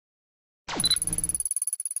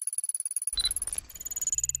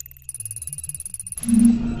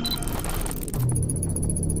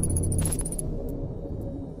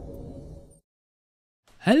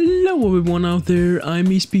Hello everyone out there, I'm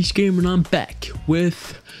eSpeech Gamer and I'm back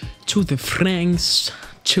with To the Franks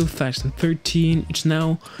 2013. It's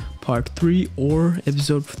now part 3 or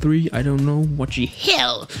episode 3, I don't know what the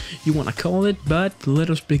hell you wanna call it, but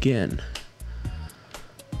let us begin.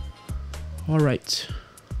 Alright.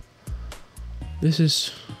 This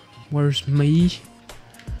is... where's me?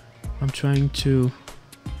 I'm trying to...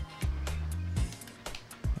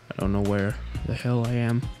 I don't know where the hell I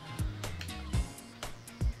am.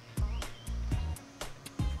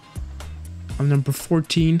 I'm number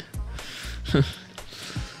 14.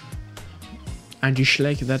 Andy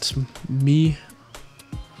Schleck, that's me.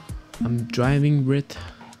 I'm driving with.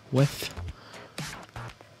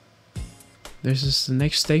 This is the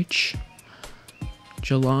next stage.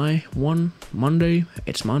 July 1, Monday.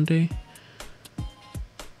 It's Monday.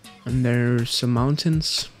 And there's some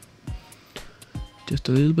mountains. Just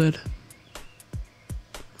a little bit.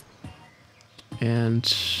 And...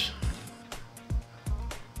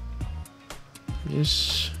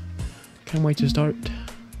 yes, can't wait to start.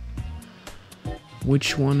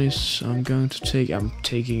 Which one is I'm going to take? I'm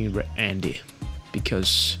taking Andy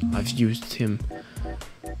because I've used him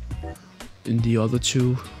in the other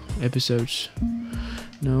 2 episodes.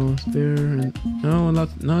 No, there, no, not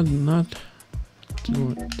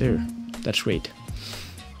there. That's great.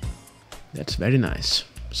 That's very nice.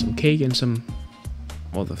 Some cake and some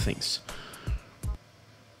other things.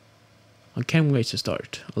 I can't wait to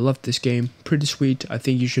start. I love this game. Pretty sweet. I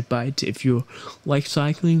think you should buy it if you like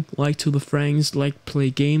cycling, like To the Franks, like play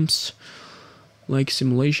games, like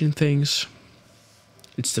simulation things.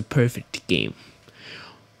 It's the perfect game.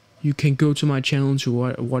 You can go to my channel to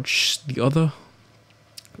watch the other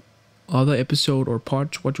episode or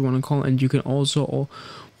part, what you want to call it, and you can also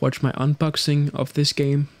watch my unboxing of this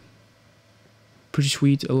game. Pretty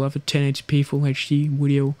sweet. I love it. 1080p full HD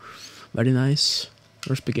video. Very nice.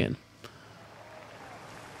 Let's begin.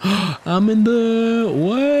 I'm in the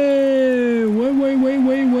way.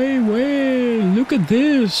 Look at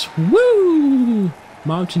this. Woo!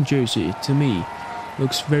 Mountain jersey to me.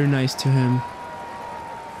 Looks very nice to him.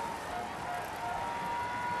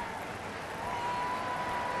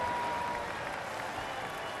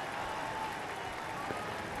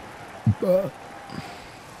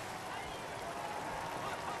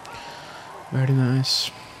 Very nice.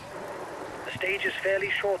 The stage is fairly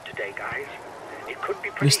short today, guys.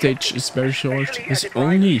 This stage is very short. It's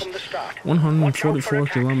only 144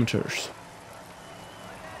 kilometers.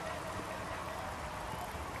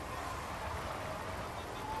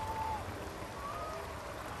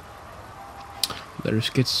 Let's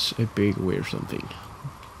get a big way or something.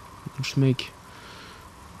 Let's make...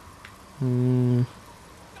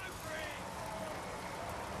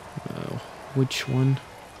 which one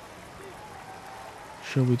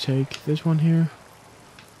shall we take? This one here?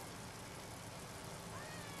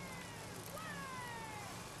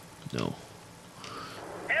 No.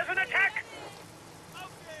 There's an attack.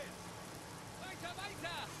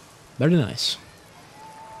 Very nice.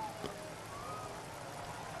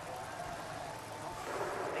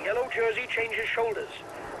 The yellow jersey changes shoulders.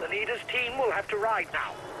 The leader's team will have to ride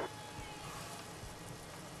now.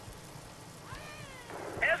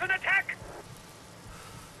 There's an attack.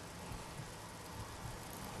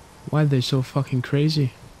 Why are they so fucking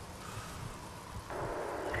crazy?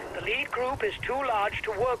 The lead group is too large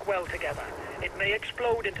to work well together. It may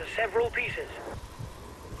explode into several pieces.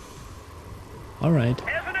 Alright.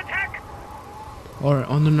 There's an attack. Or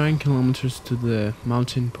under 9 kilometers to the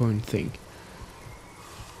mountain point thing.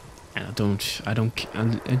 And I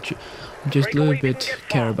just a little bit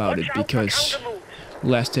care about it because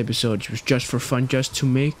last episode was just for fun, just to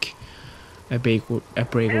make a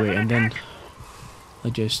breakaway, and then I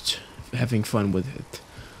just having fun with it.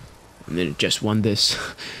 And then it just won this.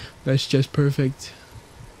 That's just perfect.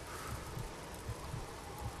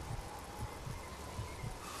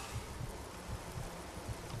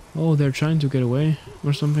 Oh, they're trying to get away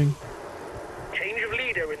or something. Change of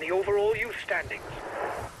leader in the overall youth standings.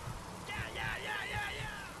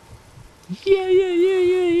 Yeah.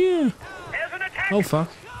 There's an attack. Oh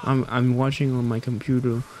fuck! I'm watching on my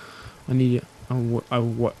computer.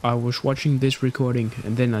 I was watching this recording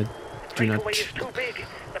and then I do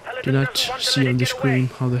not see on the screen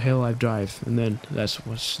how the hell I drive, and then that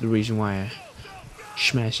was the reason why I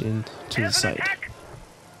smash into the side.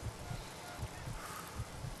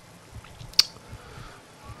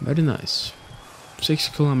 Very nice. 6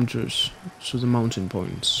 kilometers to the mountain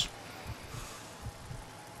points.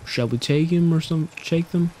 Shall we take him or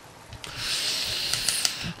take them?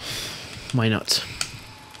 Why not?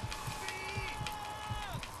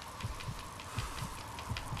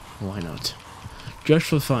 just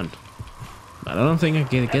for fun. But I don't think I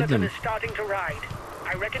can get them. Is starting to ride.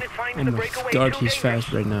 I reckon it finds Oh the my breakaway god, too he's dangerous.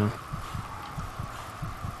 fast right now.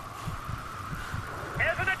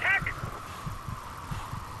 There's an attack!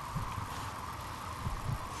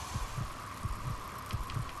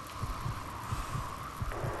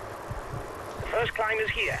 The first climb is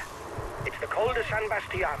here. It's the Col de San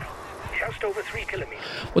Bastiano, just over 3 kilometers.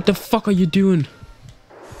 What the fuck are you doing?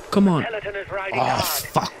 Come on. Peloton is riding Oh, hard.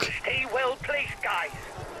 fuck. Stay well placed, guys.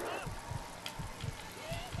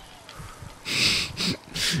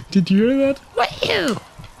 Did you hear that? Wow.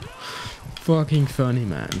 Fucking funny,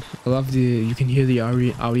 man. I love you can hear the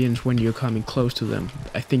audience when you're coming close to them.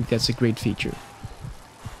 I think that's a great feature.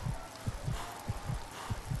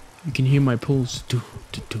 You can hear my pulse.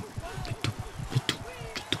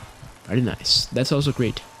 Very nice. That's also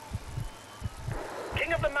great.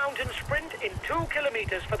 King of the Mountain sprint in 2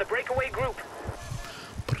 kilometers for the breakaway group.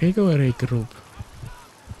 Breakaway group.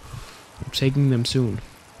 I'm taking them soon.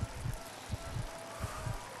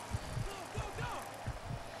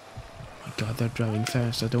 God, they're driving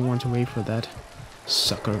fast. I don't want to wait for that.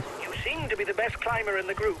 Sucker. You seem to be the best climber in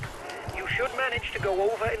the group. You should manage to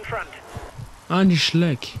go over in front. Andy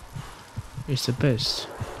Schleck is the best.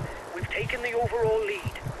 We've taken the overall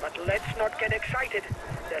lead, but let's not get excited.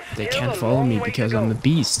 They can't follow me because I'm the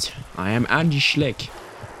beast. I am Andy Schleck.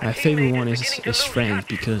 My favorite one is Frank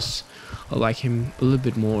because I like him a little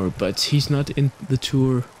bit more, but he's not in the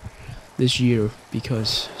tour this year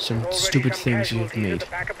because some stupid things he's made.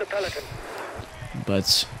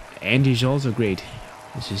 But Andy's also great.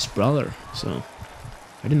 It's his brother, so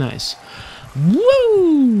very nice.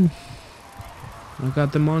 Woo! I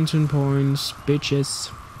got the mountain points,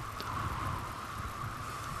 bitches.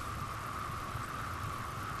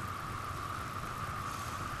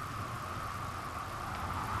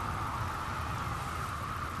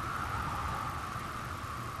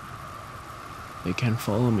 They can't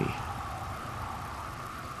follow me.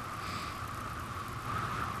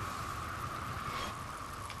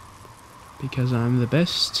 Because I'm the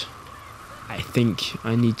best. I think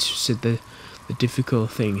I need to set the difficult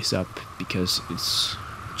things up because it's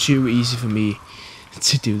too easy for me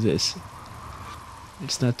to do this.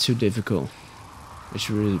 It's not too difficult. It's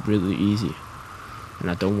really easy. And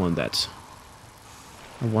I don't want that.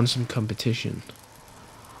 I want some competition.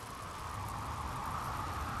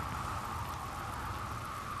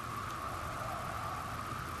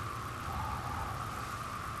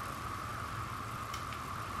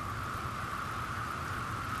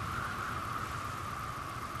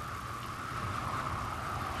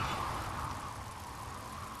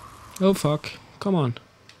 Oh fuck, come on,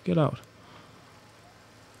 get out.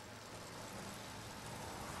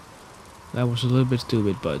 That was a little bit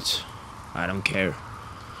stupid, but I don't care.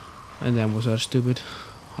 And that was stupid.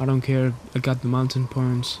 I don't care, I got the mountain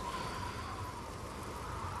points.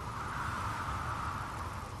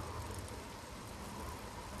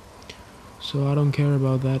 So I don't care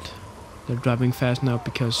about that. They're driving fast now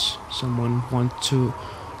because someone wants to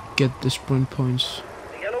get the sprint points.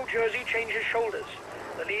 The yellow jersey changes shoulders.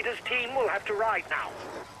 The leader's team will have to ride now.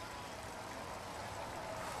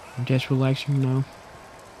 I'm just relaxing now.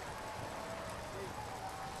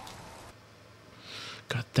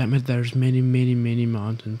 God damn it, there's many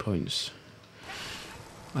mountain points.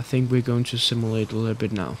 I think we're going to simulate a little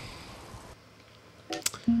bit now.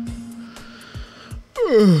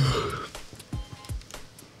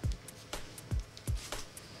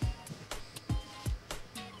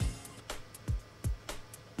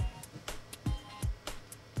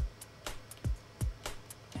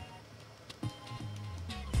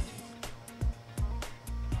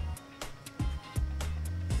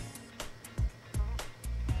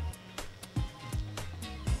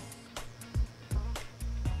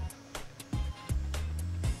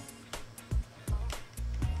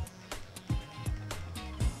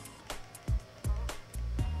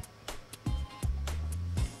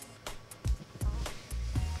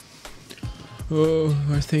 Oh,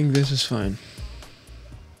 I think this is fine.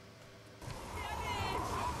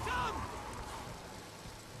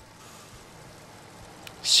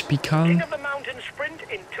 Speak calm. King of the Mountain sprint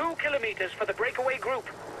in 2 kilometers for the breakaway group.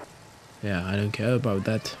 Yeah, I don't care about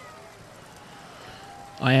that.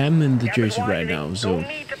 I am in the jersey right now, so no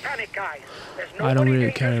need to panic, guys. I don't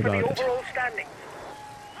really care about it.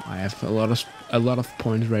 I have a lot of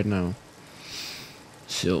points right now,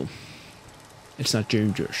 so it's not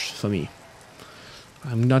dangerous for me.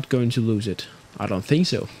 I'm not going to lose it. I don't think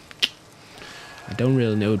so. I don't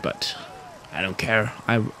really know it, but I don't care.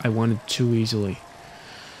 I won it too easily.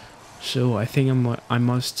 So I think I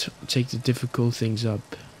must take the difficult things up.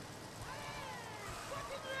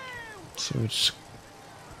 So it's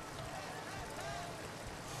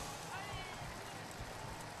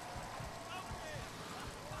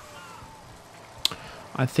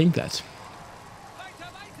I think that.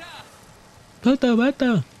 Weiter,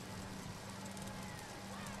 weiter.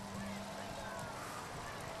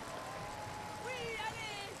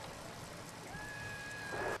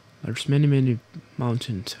 There's many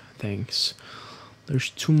mountain things.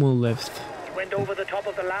 There's 2 more left. You went over the top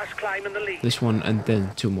of the last climb in the lead. This one and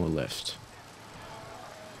then 2 more left.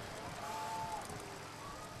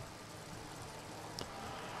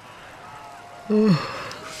 Watch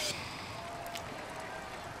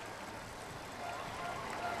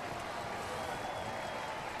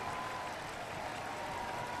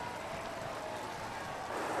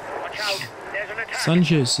out, there's an attack.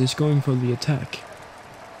 Sanchez is going for the attack.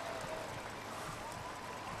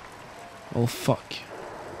 Oh fuck.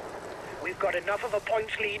 We've got enough of a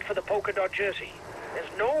points lead for the polka dot jersey. There's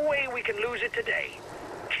no way we can lose it today.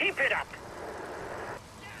 Keep it up.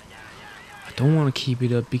 I don't want to keep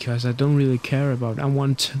it up because I don't really care about it. I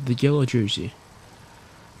want the yellow jersey.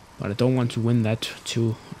 But I don't want to win that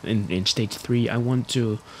too in stage 3. I want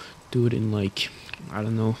to do it in like, I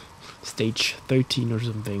don't know, stage 13 or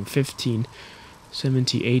something, 15,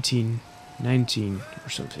 17, 18, 19 or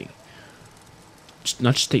something. It's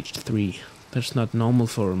not stage 3. That's not normal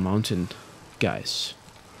for mountain guys.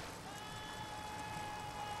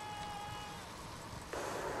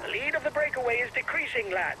 The lead of the breakaway is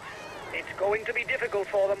decreasing, lads. It's going to be difficult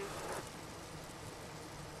for them.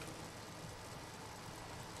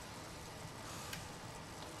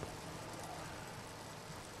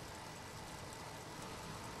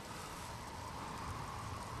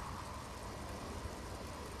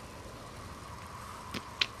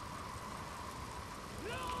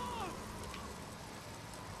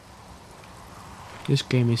 This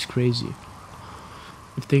game is crazy.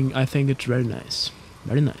 I think it's very nice.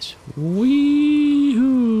 Very nice.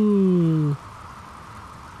 Wee-hoo!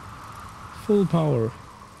 Full power.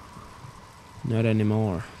 Not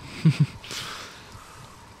anymore.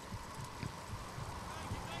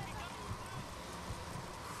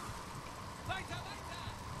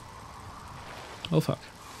 Oh fuck.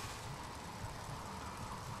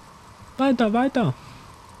 Weiter, weiter.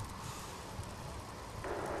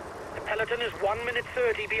 The peloton is 1 minute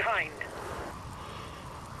 30 behind.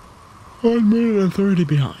 1 minute and 30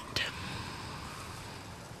 behind.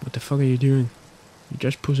 What the fuck are you doing? You're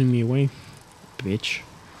just pushing me away, bitch.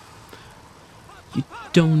 You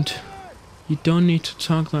don't need to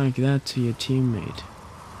talk like that to your teammate.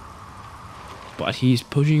 But he's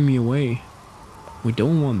pushing me away. We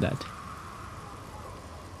don't want that.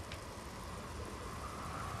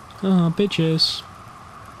 Ah, bitches.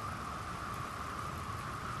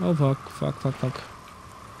 Oh fuck, fuck, fuck, fuck.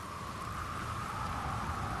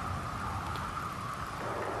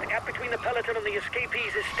 The gap between the peloton and the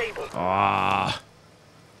escapees is stable. Ah.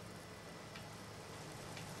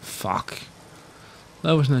 Fuck.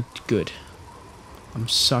 That was not good. I'm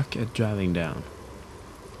suck at driving down.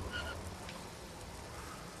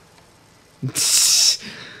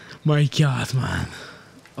 My god, man.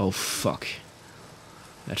 Oh fuck.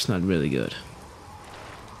 That's not really good.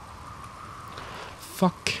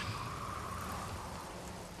 Fuck.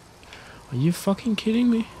 Are you fucking kidding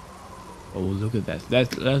me? Oh, look at that.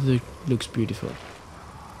 That looks beautiful.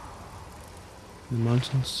 The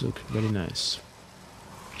mountains look very nice.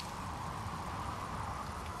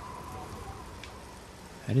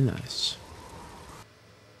 Very nice.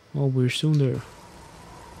 Oh, we're soon there.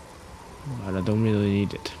 But I don't really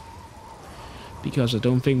need it. Because I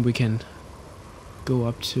don't think we can go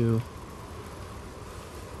up to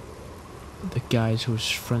the guys who's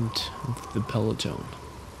front of the peloton.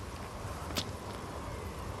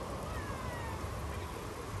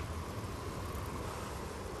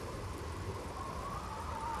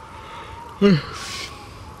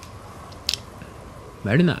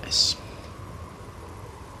 Very nice.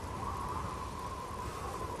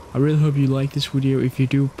 I really hope you like this video. If you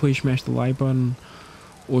do, please smash the like button,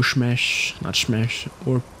 or smash, not smash,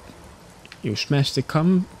 or you smash the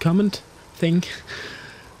comment thing.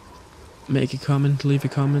 Make a comment, leave a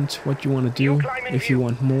comment, what you want to do, if you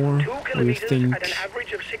want more, or you think at an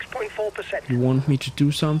average of 6.4%. you want me to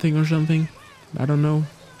do something or something. I don't know.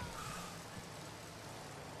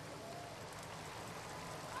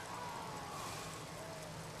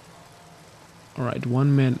 Alright,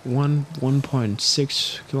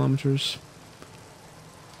 1.6 kilometers.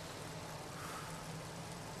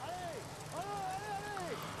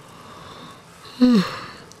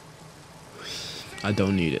 I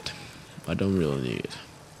don't need it. I don't really need it.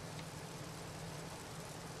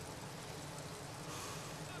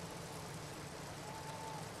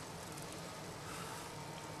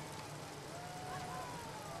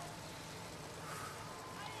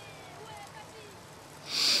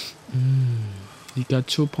 We got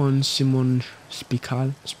 2 points. Simon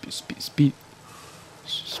Spikal.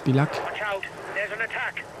 Spilak. Watch out, there's an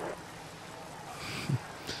attack.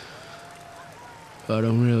 I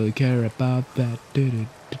don't really care about that.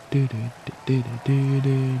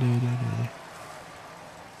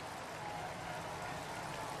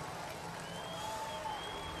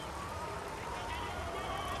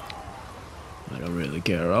 I don't really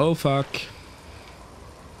care. Oh fuck.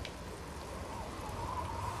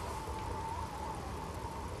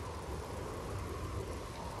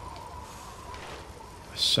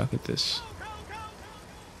 I suck at this.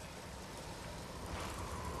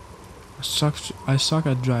 I suck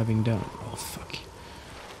at driving down. Oh fuck.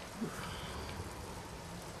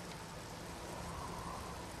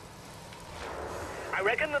 I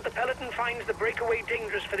reckon that the peloton finds the breakaway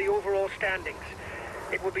dangerous for the overall standings.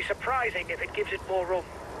 It would be surprising if it gives it more room.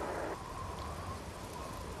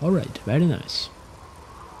 Alright, very nice.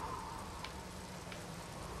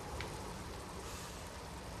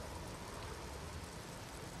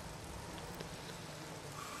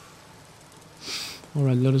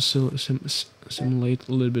 Alright, let us simulate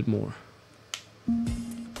a little bit more.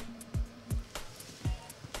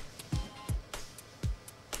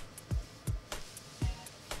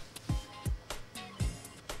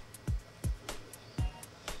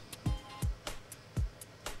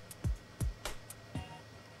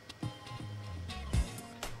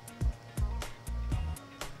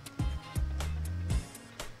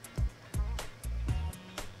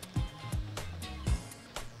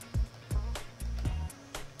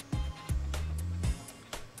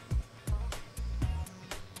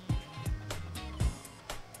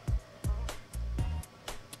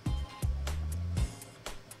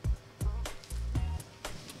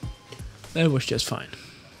 That was just fine.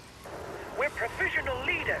 We're professional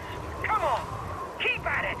leaders. Come on, keep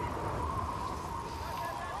at it.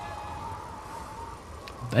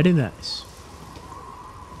 Very nice.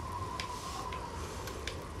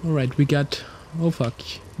 Alright, we got... Oh fuck.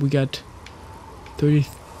 We got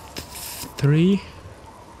 33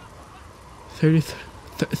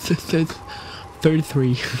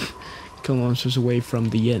 kilometers away from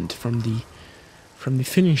the end, from the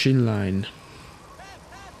finishing line.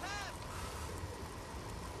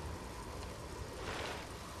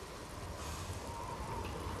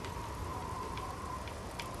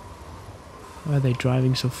 Why are they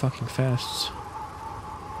driving so fucking fast?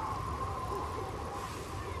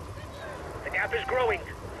 The gap is growing.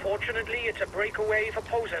 Fortunately, it's a breakaway for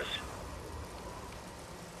posers.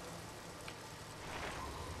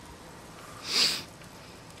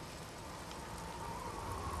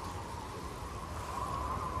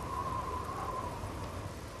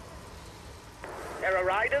 There are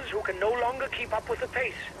riders who can no longer keep up with the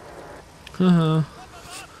pace.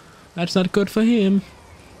 That's not good for him.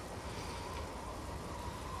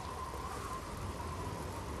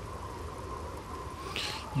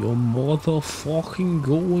 You're motherfucking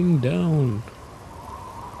going down.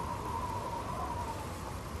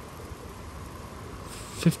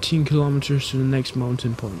 15 kilometers to the next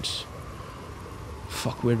mountain point.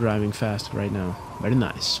 Fuck, we're driving fast right now. Very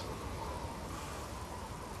nice.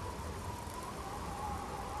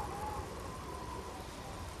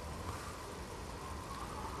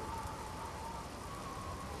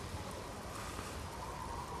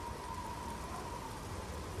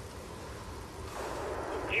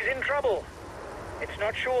 He's in trouble. It's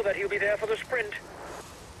not sure that he'll be there for the sprint.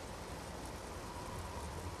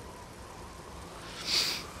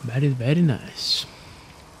 That is very nice.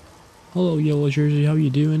 Hello, Yellow Jersey. How you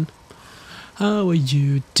doing? How are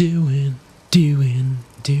you doing? Do.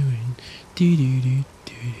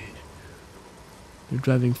 They're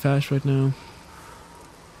driving fast right now.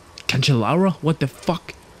 Cancellara? What the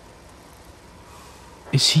fuck?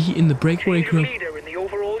 Is he in the breakaway group? Leader in the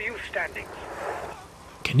overall youth standings.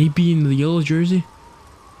 Can he be in the yellow jersey?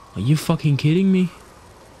 Are you fucking kidding me?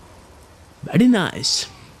 Very nice.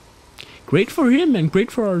 Great for him and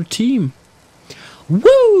great for our team.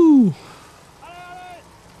 Woo!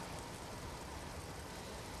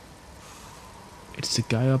 It's the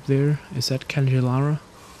guy up there. Is that Cancellara?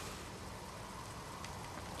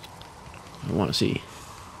 I want to see.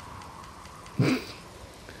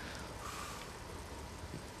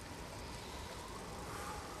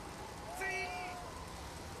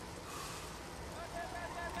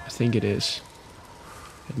 I think it is.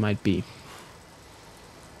 It might be.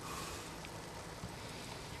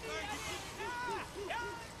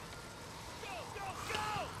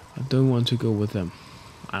 I don't want to go with them.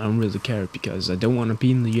 I don't really care because I don't want to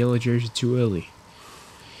be in the yellow jersey too early.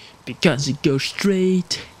 Because it goes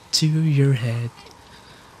straight to your head.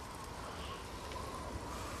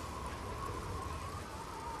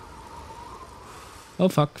 Oh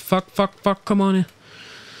fuck, fuck, come on in.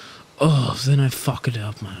 Oh, then I fuck it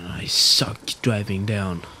up, man. I suck driving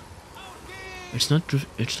down. It's not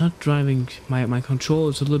driving. My control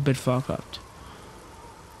is a little bit fucked up.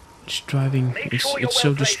 It's driving. It's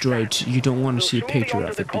so destroyed. You don't want to see a picture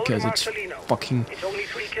of it because it's fucking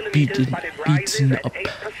beaten up.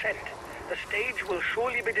 The stage will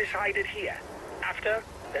surely be decided here. After,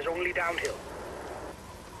 there's only downhill.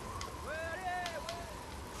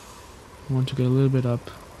 I want to get a little bit up.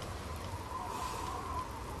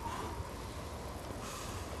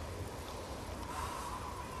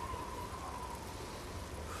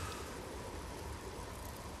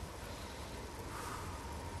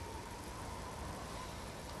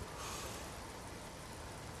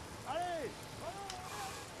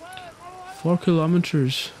 Four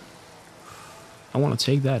kilometers. I want to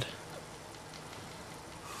take that.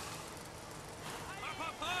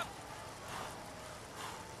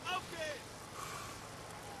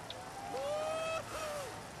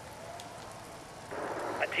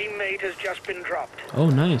 A teammate has just been dropped. Oh,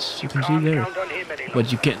 nice. You can see there.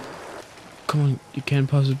 But you can't. Come on, you can't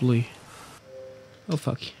possibly. Oh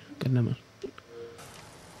fuck. Goddammit.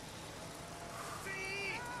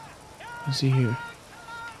 Let's see here.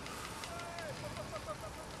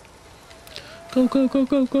 Go, go, go,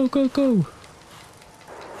 go, go, go, go!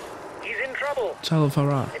 He's in trouble.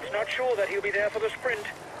 Farah. It's not sure that he'll be there for the sprint.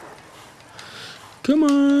 Come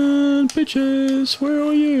on, bitches! Where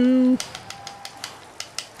are you?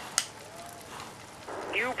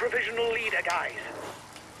 New provisional leader, guys.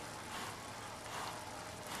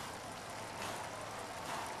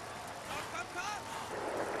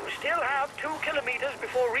 We still have 2 kilometers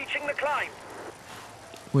before reaching the climb.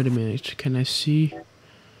 Wait a minute, can I see?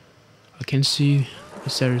 I can see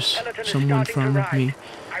if there's someone in front of me.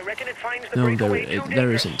 I reckon it finds the No,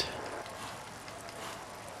 there isn't.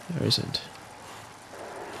 There isn't.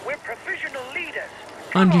 We're provisional leaders.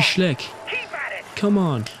 Andy Schleck, Keep at it. come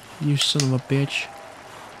on, you son of a bitch.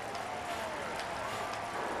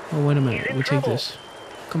 Oh, wait a minute, we take this.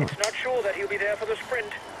 Come on. It's not sure that he'll be there for the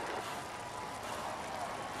sprint.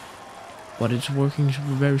 But it's working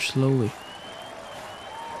very slowly.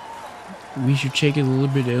 We should check it a little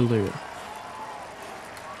bit earlier.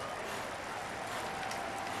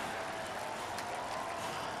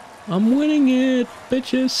 I'm winning it,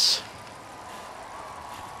 bitches.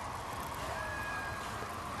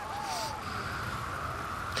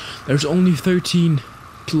 There's only 13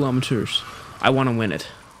 kilometers. I want to win it.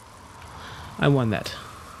 I want that.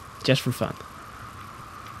 Just for fun.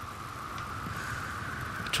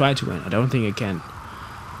 Try to win. I don't think I can.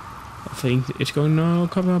 I think it's going, no,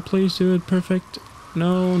 come on, please do it perfect.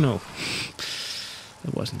 No, no.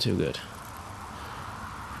 That wasn't too good.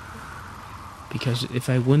 Because if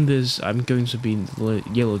I win this, I'm going to be in the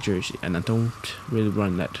yellow jersey, and I don't really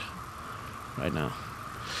run that right now.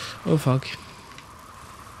 Oh fuck.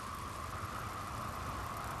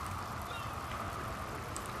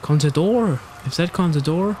 Contador! Is that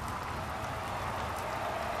Contador?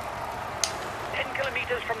 10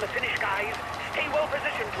 kilometers from the finish, guys. Stay well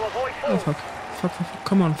positioned to avoid fall. Oh fuck. Fuck, fuck, fuck.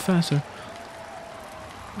 Come on, faster.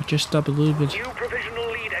 I just stopped a little bit. New provisional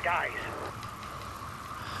leader, guys.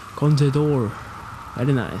 Contador.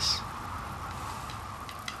 Very nice.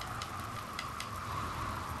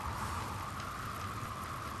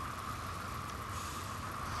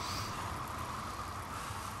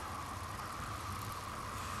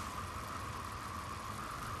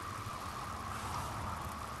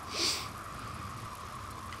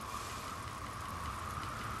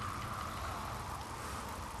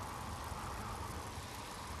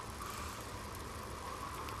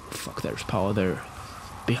 Fuck, there's power there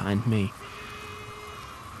behind me.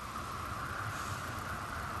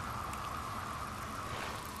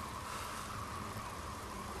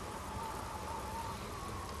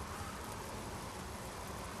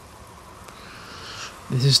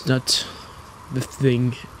 This is not the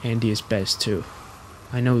thing Andy is best to.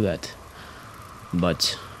 I know that.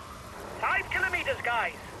 But 5 kilometers,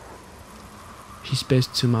 guys. he's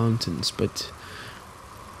best to mountains, but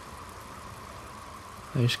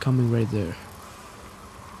there's coming right there.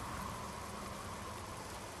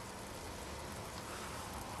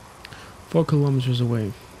 Four kilometers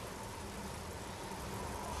away.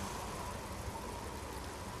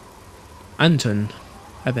 Anton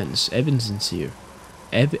Evans. Evans is here.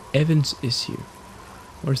 Evans is here.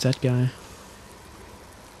 Where's that guy?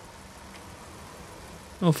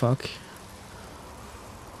 Oh fuck.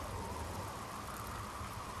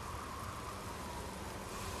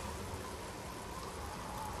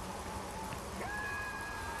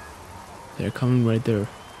 They're coming right there.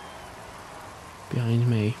 Behind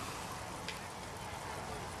me.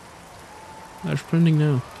 They're sprinting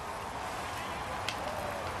now.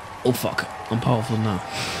 Oh fuck, I'm powerful now.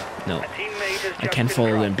 No, A teammate has I just can't been follow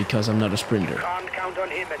dropped. them because I'm not a sprinter. Can't count on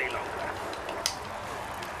him any longer.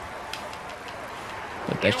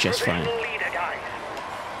 But that's just fine. Provisional leader, guys.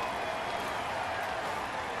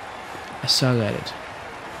 I suck at it.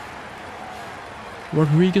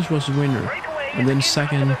 Rodriguez was the winner. Breakaway And then is in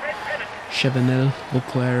second, under the red pennant. Chavanel,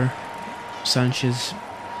 Leclerc, Sanchez,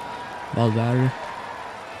 Valverde,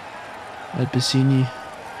 Alpecini,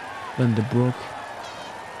 Van der Broek,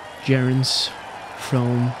 Gerrans,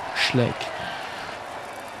 from Schleck.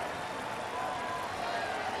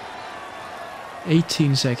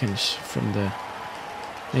 18 seconds from the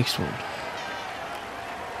next one.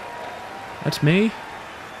 That's me?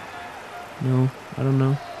 No, I don't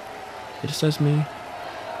know. It says me.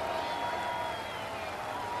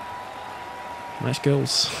 Nice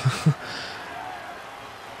goals.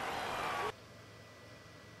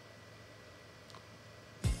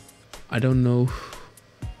 I don't know.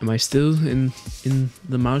 Am I still in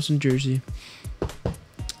the mountain jersey?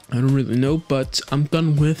 I don't really know, but I'm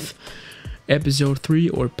done with episode 3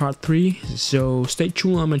 or part 3. So stay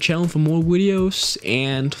tuned on my channel for more videos,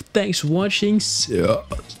 and thanks for watching. So,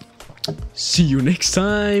 see you next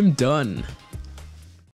time. Done.